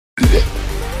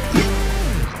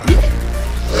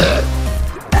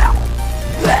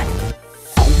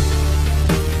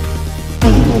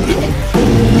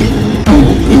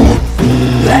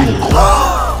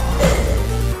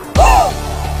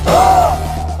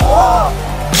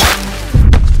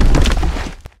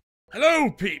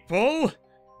Hello, people.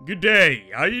 Good day.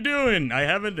 How you doing? I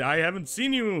haven't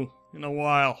seen you in a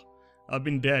while. I've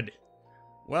been dead.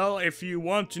 Well, if you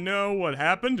want to know what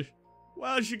happened,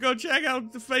 well, you should go check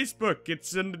out the Facebook.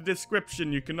 It's in the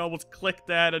description. You can always click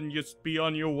that and just be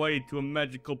on your way to a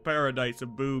magical paradise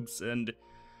of boobs and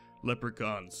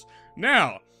leprechauns.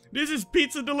 Now, this is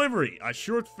pizza delivery, a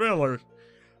short filler.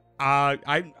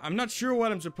 I'm not sure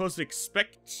what I'm supposed to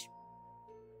expect.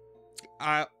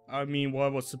 I mean, what I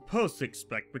was supposed to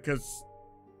expect, because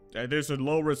there's a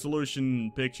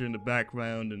low-resolution picture in the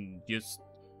background, and just...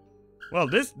 Well,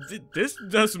 this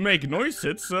does make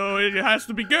noises, so it has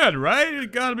to be good, right?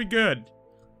 It gotta be good.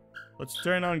 Let's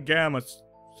turn on gamma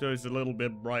so it's a little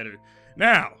bit brighter.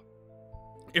 Now,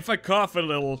 if I cough a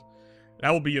little, that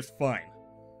will be just fine.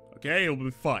 Okay, it'll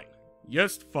be fine.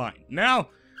 Just fine. Now,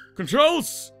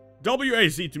 controls!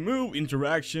 WAC to move,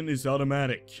 interaction is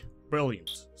automatic.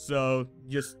 Brilliant. So,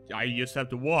 I just have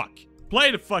to walk. Play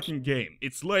the fucking game.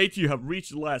 It's late, you have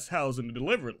reached the last house on the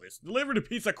delivery list. Deliver the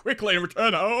pizza quickly and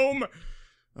return home!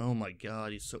 Oh my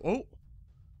god, he's so...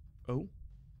 Oh.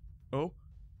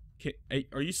 Hey,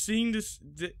 are you seeing this?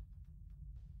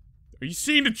 Are you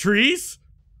seeing the trees?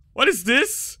 What is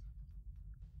this?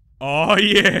 Oh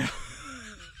yeah!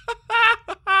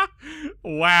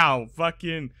 Wow,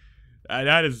 fucking...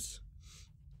 that is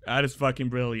fucking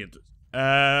brilliant.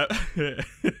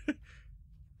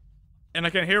 And I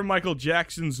can hear Michael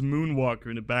Jackson's Moonwalker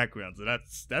in the background, so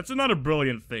that's another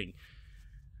brilliant thing.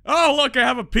 Oh, look, I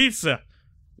have a pizza!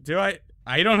 Do I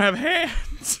don't have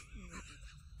hands!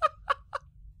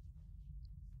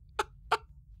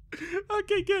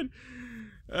 Okay, good.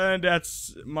 And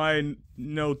that's my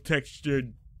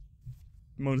no-textured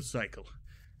motorcycle.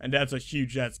 And that's a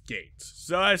huge-ass gate.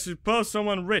 So I suppose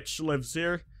someone rich lives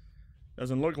here.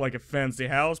 Doesn't look like a fancy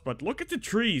house, but look at the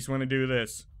trees when I do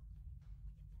this.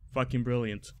 Fucking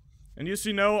brilliant. And just,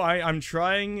 you know, I'm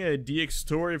trying a DX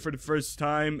story for the first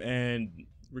time and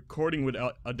recording with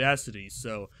Audacity,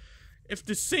 so if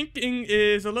the syncing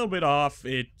is a little bit off,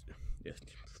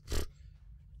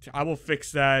 I will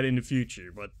fix that in the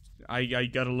future, but I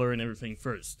gotta learn everything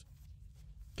first.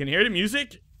 Can you hear the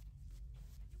music?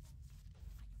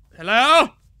 Hello?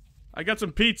 I got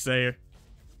some pizza here.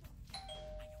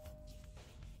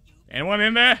 Anyone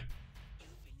in there?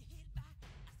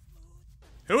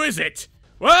 Who is it?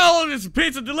 Well, it's a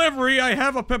pizza delivery. I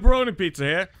have a pepperoni pizza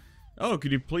here. Oh,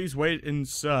 could you please wait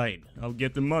inside? I'll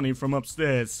get the money from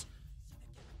upstairs.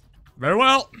 Very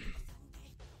well.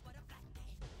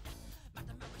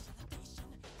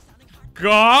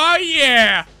 Oh,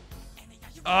 yeah.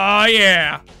 Oh,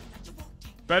 yeah.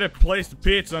 Better place the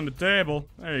pizza on the table.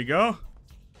 There you go.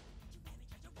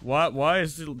 Why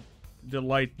is the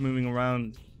light moving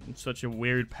around in such a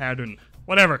weird pattern?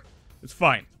 Whatever. It's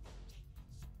fine.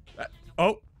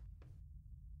 Oh.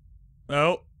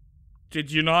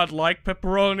 Did you not like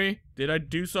pepperoni? Did I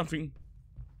do something?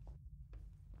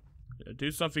 Did I do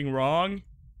something wrong?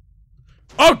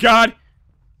 Oh god!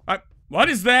 What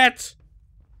is that?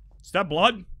 Is that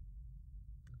blood?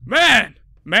 Man!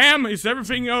 Ma'am, is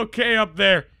everything okay up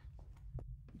there?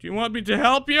 Do you want me to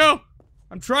help you?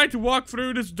 I'm trying to walk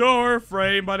through this door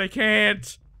frame, but I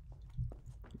can't.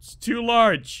 It's too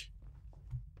large.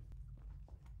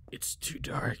 It's too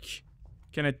dark.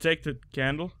 Can I take the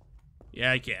candle?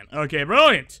 Yeah, I can. Okay,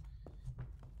 brilliant!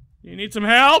 You need some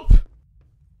help?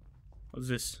 What's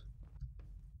this?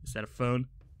 Is that a phone?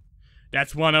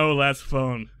 That's one OLED's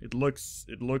phone. It looks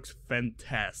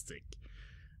fantastic.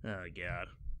 Oh god.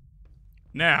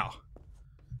 Now.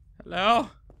 Hello?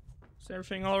 Is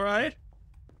everything alright?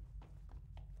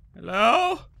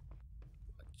 Hello?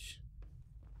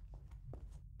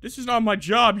 This is not my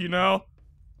job, you know.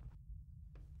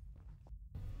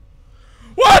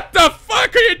 What the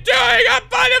fuck are you doing up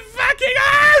on the fucking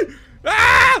earth?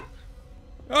 Ah!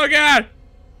 Oh god!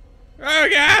 Oh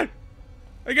god!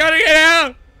 I gotta get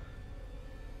out!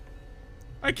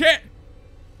 I can't!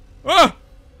 Oh!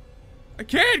 I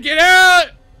can't get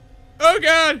out! Oh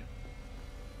god!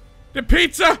 The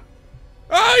pizza!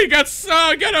 Oh, you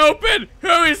got open!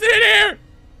 Who is in here?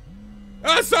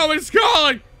 Oh, someone's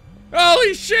calling!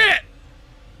 Holy shit!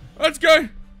 What's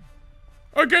going?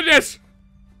 Oh goodness!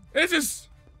 This is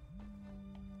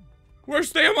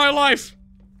worst day of my life.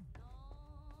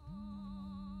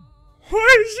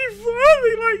 Why is she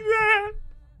floating like that?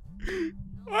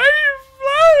 Why are you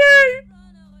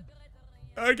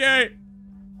floating? Okay.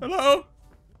 Hello?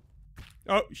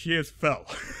 Oh, she has fell.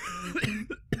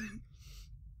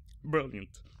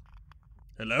 Brilliant.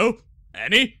 Hello?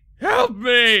 Annie? Help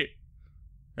me!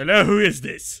 Hello, who is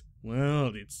this?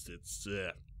 Well, it's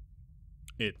the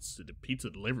pizza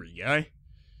delivery guy.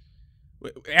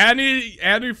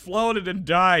 Annie floated and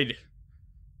died.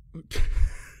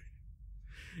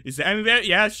 Is Annie there?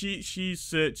 Yeah,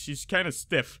 she's kind of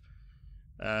stiff.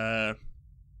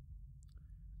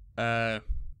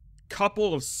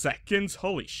 Couple of seconds.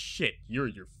 Holy shit!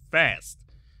 You're fast.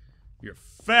 You're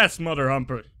fast, mother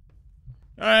humper.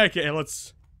 Okay,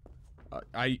 let's.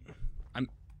 I'm.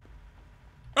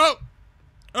 Oh.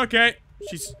 Okay.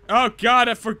 She's. Oh god,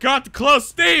 I forgot to close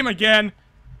Steam again.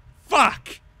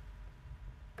 Fuck.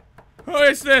 Who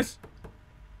is this?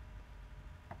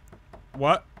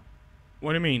 What?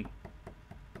 What do you mean?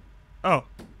 Oh.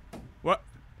 What?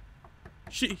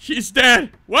 She's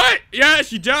dead. What? Yeah,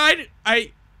 she died.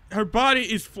 Her body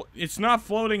is it's not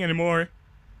floating anymore.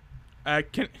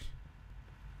 Come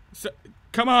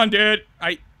on, dude.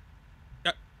 I'm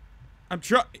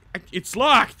trying. It's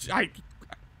locked.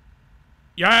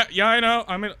 Yeah, I know.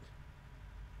 I'm in.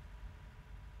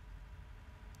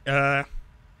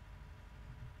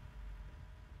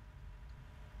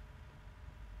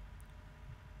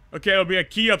 Okay, there'll be a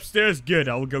key upstairs. Good,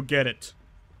 I will go get it.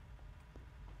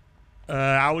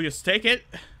 I will just take it.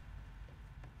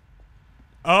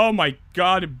 Oh my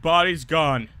god, the body's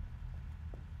gone.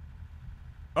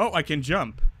 Oh, I can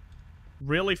jump.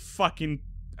 Really fucking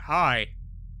high.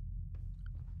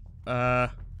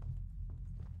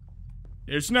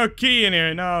 There's no key in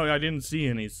here. No, I didn't see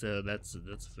any, so that's a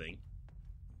thing.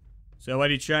 So what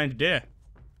are you trying to do?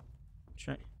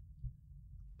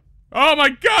 Oh my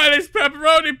god, there's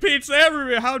pepperoni pizza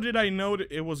everywhere! How did I know that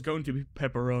it was going to be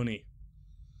pepperoni?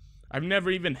 I've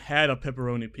never even had a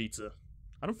pepperoni pizza.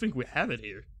 I don't think we have it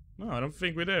here. No, I don't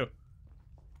think we do.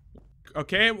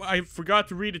 Okay, I forgot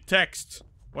to read the text.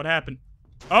 What happened?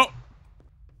 Oh!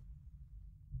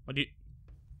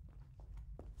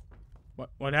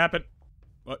 What happened?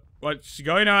 What's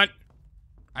going on?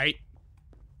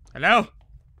 Hello?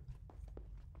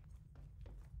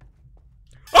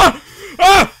 Oh!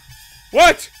 Oh!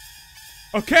 What?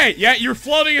 Okay, yeah, you're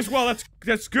floating as well.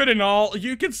 That's good and all.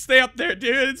 You can stay up there,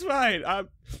 dude. It's fine.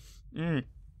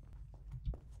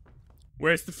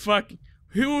 Where's the fuck?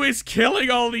 Who is killing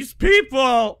all these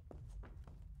people?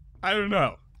 I don't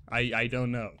know. I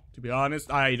don't know. To be honest,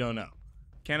 I don't know.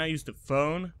 Can I use the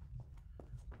phone?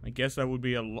 I guess that would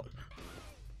be a lot.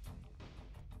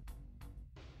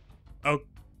 Oh,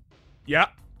 yeah.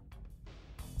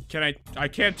 Can I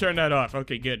can't turn that off.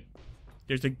 Okay, good.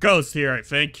 There's a ghost here, I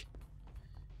think.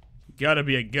 Gotta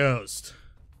be a ghost.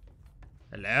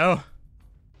 Hello?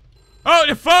 Oh,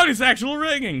 the phone is actually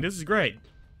ringing. This is great.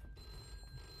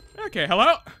 Okay,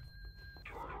 hello?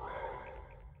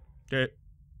 Okay.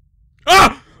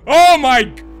 Ah! Oh my...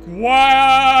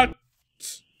 What?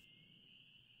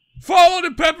 Follow the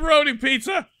pepperoni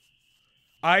pizza!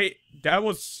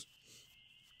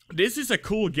 This is a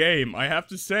cool game. I have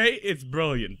to say, it's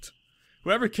brilliant.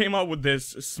 Whoever came up with this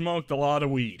smoked a lot of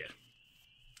weed.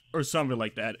 Or something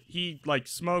like that. He, like,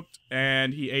 smoked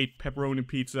and he ate pepperoni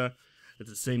pizza at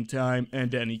the same time,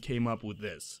 and then he came up with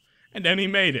this. And then he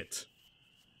made it.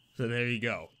 So there you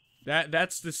go.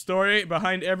 That's the story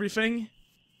behind everything.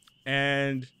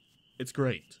 And it's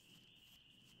great.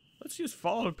 Let's just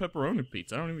follow the pepperoni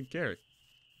pizza. I don't even care.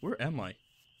 Where am I?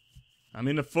 I'm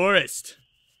in the forest.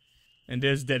 And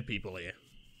there's dead people here.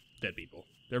 Dead people.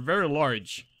 They're very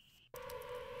large.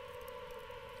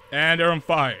 And they're on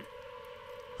fire.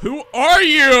 Who are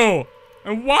you?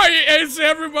 And why is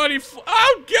everybody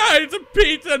oh god, it's a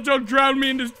pizza! Don't drown me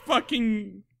in this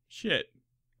fucking shit.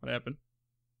 What happened?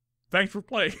 Thanks for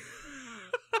playing.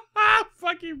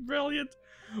 Fucking brilliant.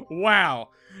 Wow.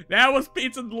 That was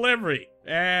pizza delivery.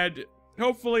 And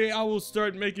hopefully I will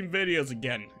start making videos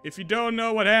again. If you don't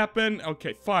know what happened,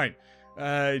 okay, fine.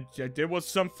 There was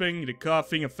something, the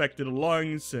coughing affected the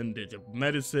lungs and the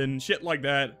medicine, shit like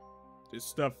that. This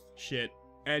stuff, shit.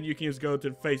 And you can just go to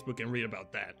Facebook and read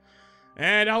about that.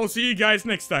 And I will see you guys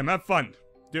next time. Have fun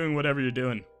doing whatever you're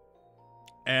doing.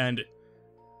 And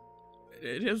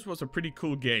this was a pretty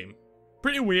cool game.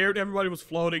 Pretty weird, everybody was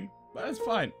floating, but it's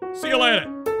fine. See you later.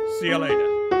 See you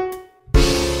later.